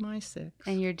would be my 6.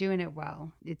 And you're doing it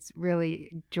well. It's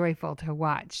really joyful to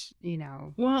watch.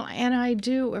 Well, and I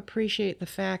do appreciate the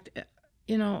fact,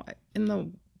 in the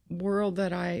world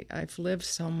that I've lived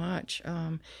so much,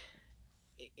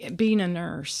 being a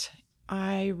nurse,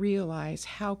 I realize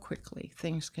how quickly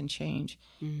things can change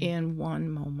in one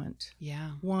moment. Yeah.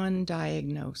 One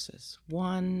diagnosis,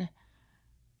 one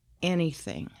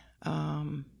anything.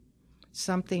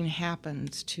 Something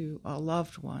happens to a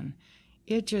loved one.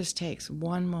 It just takes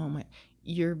one moment.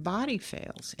 Your body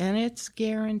fails, and it's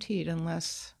guaranteed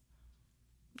unless,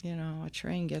 a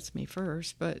train gets me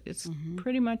first, but it's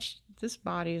pretty much this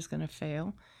body is going to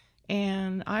fail,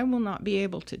 and I will not be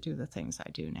able to do the things I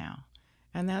do now.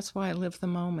 And that's why I live the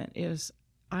moment is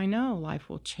I know life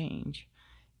will change.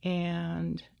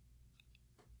 And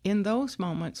in those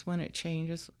moments when it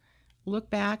changes, look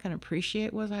back and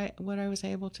appreciate what I was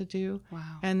able to do.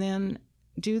 Wow. And then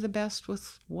do the best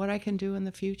with what I can do in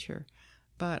the future.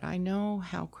 But I know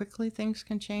how quickly things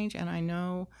can change, and I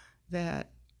know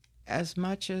that as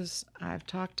much as I've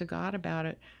talked to God about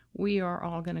it, we are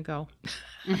all going to go.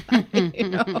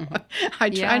 I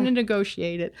try to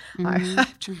negotiate it.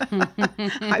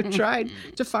 Mm-hmm. I've tried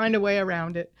to find a way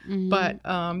around it, but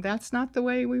that's not the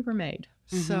way we were made.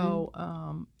 Mm-hmm.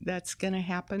 So that's going to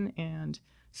happen, and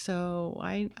so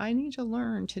I need to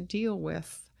learn to deal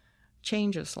with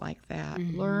changes like that.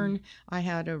 Mm-hmm. I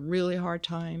had a really hard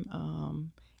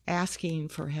time asking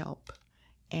for help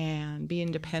and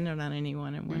being dependent on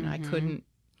anyone, and when I couldn't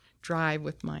drive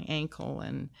with my ankle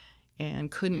and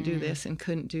couldn't do this and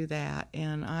couldn't do that,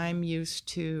 and I'm used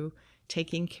to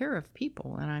taking care of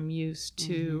people, and I'm used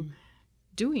to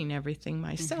doing everything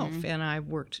myself, and I've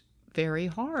worked very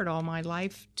hard all my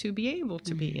life to be able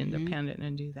to be independent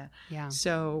and do that. Yeah.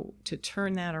 So to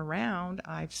turn that around,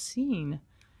 I've seen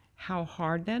how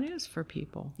hard that is for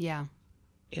people. Yeah.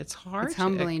 It's hard. It's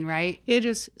humbling, right? It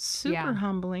is super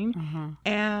humbling. Uh-huh.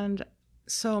 And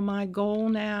so my goal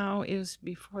now is,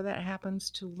 before that happens,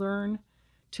 to learn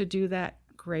to do that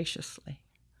graciously.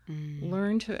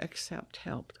 Learn to accept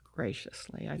help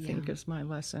graciously, I think is my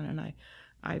lesson. And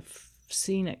I've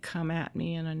seen it come at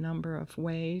me in a number of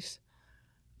ways.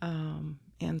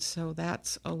 And so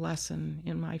that's a lesson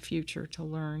in my future to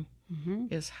learn,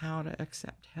 is how to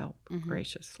accept help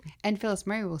graciously. And Phyllis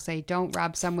Murray will say, don't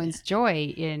rob someone's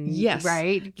joy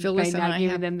right? Phyllis by not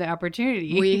giving them the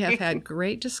opportunity. We have had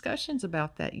great discussions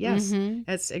about that. Yes,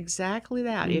 that's exactly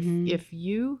that. If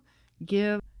you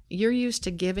give you're used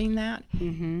to giving that,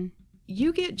 Mm-hmm.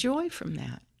 you get joy from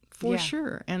that for Yeah.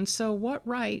 sure. And so what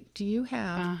right do you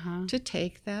have Uh-huh. to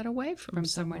take that away from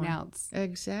someone else?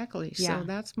 Exactly. Yeah. So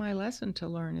that's my lesson to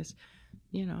learn is,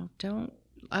 don't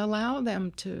allow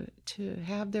them to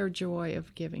have their joy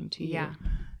of giving to you. Yeah.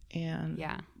 And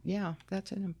Yeah.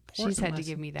 that's an important She's had to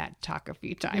lesson. give me that talk a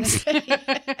few times.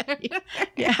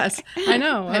 Yes, I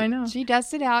know. She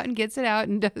dusts it out and gets it out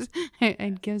and does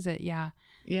and gives it. Yeah.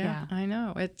 Yeah, I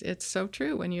know. It's so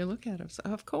true when you look at it. So,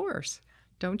 of course.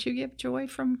 Don't you get joy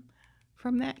from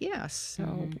that? Yes.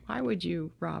 So why would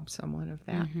you rob someone of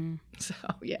that? Mm-hmm. So,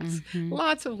 yes,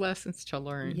 lots of lessons to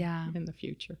learn in the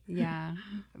future. Yeah.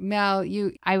 Mel,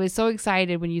 I was so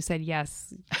excited when you said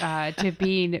yes to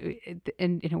being,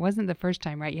 and it wasn't the first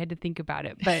time, right? You had to think about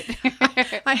it, but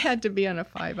I had to be on a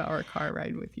 5-hour car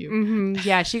ride with you. Mm-hmm.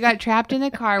 Yeah, she got trapped in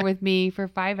the car with me for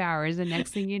 5 hours. And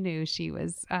next thing you knew, she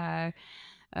was,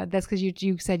 that's because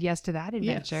you said yes to that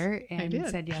adventure and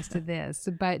said yes to this.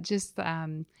 But just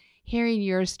hearing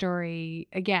your story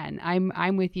again,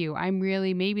 I'm with you. I'm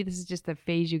really, maybe this is just the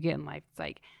phase you get in life. It's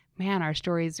like, man, our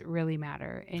stories really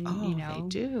matter. And, they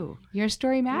do. Your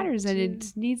story matters and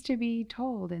it needs to be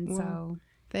told. And so.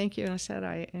 Thank you. And I said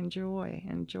I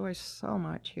enjoy so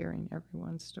much hearing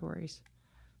everyone's stories.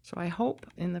 So I hope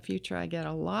in the future I get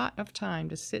a lot of time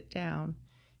to sit down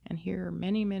and hear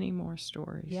many, many more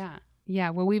stories. Yeah.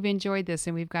 Yeah. Well, we've enjoyed this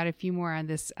and we've got a few more on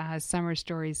this Summer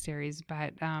Stories series,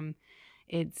 but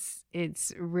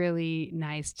it's really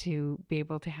nice to be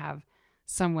able to have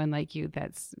someone like you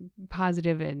that's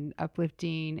positive and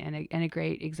uplifting and a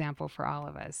great example for all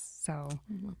of us. So,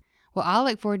 well, I'll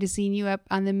look forward to seeing you up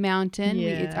on the mountain.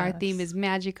 Yes. Our theme is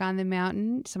Magic on the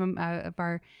Mountain. Some of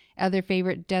our other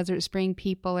favorite Desert Spring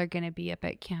people are going to be up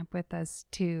at camp with us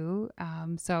too.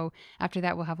 So after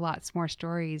that, we'll have lots more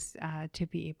stories to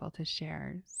be able to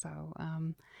share. So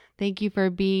thank you for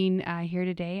being here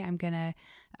today. I'm going to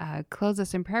close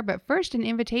us in prayer, but first an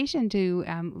invitation to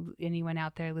anyone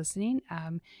out there listening.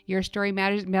 Your story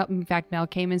matters. In fact, Mel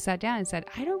came and sat down and said,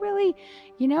 I don't really,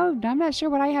 I'm not sure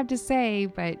what I have to say,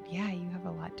 but yeah, you have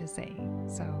a lot to say.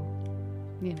 So,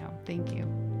 thank you.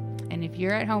 And if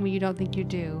you're at home and you don't think you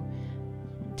do,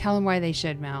 tell them why they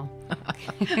should, Mel.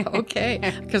 Okay,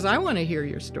 because I want to hear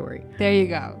your story. There you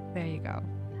go. There you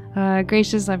go.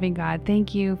 Gracious, loving God,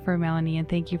 thank you for Melanie and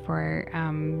thank you for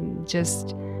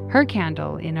just her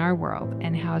candle in our world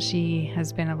and how she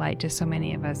has been a light to so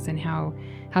many of us and how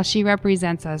she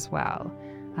represents us well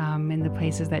in the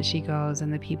places that she goes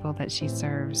and the people that she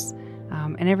serves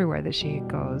and everywhere that she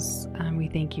goes. We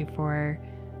thank you for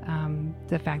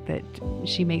the fact that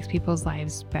she makes people's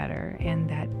lives better and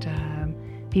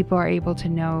that people are able to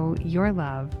know your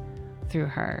love through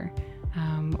her.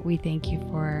 We thank you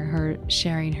for her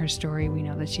sharing her story. We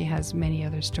know that she has many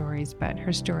other stories, but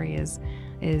her story is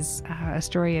a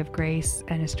story of grace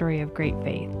and a story of great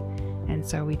faith. And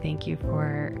so we thank you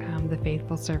for the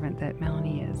faithful servant that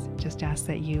Melanie is. Just ask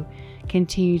that you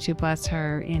continue to bless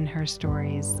her in her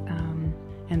stories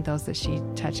and those that she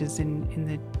touches in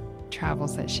the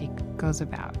travels that she goes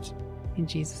about. In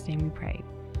Jesus' name we pray.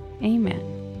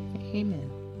 Amen. Amen.